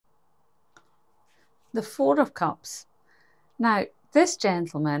The Four of Cups. Now, this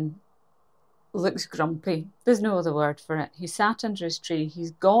gentleman looks grumpy. There's no other word for it. He sat under his tree.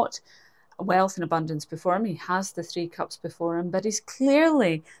 He's got wealth and abundance before him. He has the 3 cups before him, but he's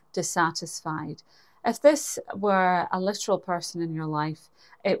clearly dissatisfied. If this were a literal person in your life,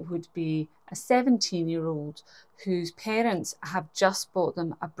 it would be a 17-year-old whose parents have just bought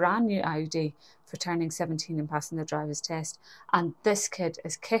them a brand new Audi for turning 17 and passing their driver's test. And this kid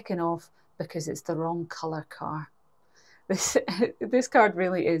is kicking off because it's the wrong colour car. This card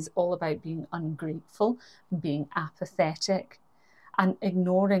really is all about being ungrateful, being apathetic, and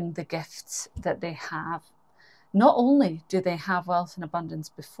ignoring the gifts that they have. Not only do they have wealth and abundance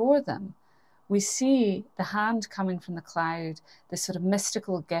before them, we see the hand coming from the cloud, this sort of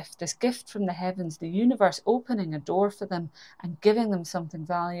mystical gift, this gift from the heavens, the universe opening a door for them and giving them something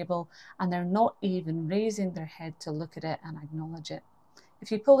valuable, and they're not even raising their head to look at it and acknowledge it.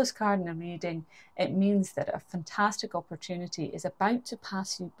 If you pull this card in a reading, it means that a fantastic opportunity is about to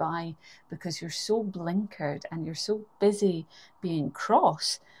pass you by because you're so blinkered and you're so busy being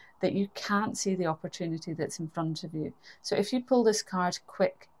cross that you can't see the opportunity that's in front of you. So if you pull this card,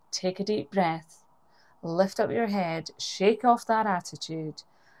 quick, take a deep breath, lift up your head, shake off that attitude,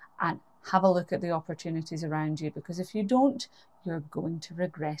 and have a look at the opportunities around you, because if you don't, you're going to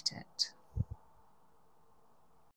regret it.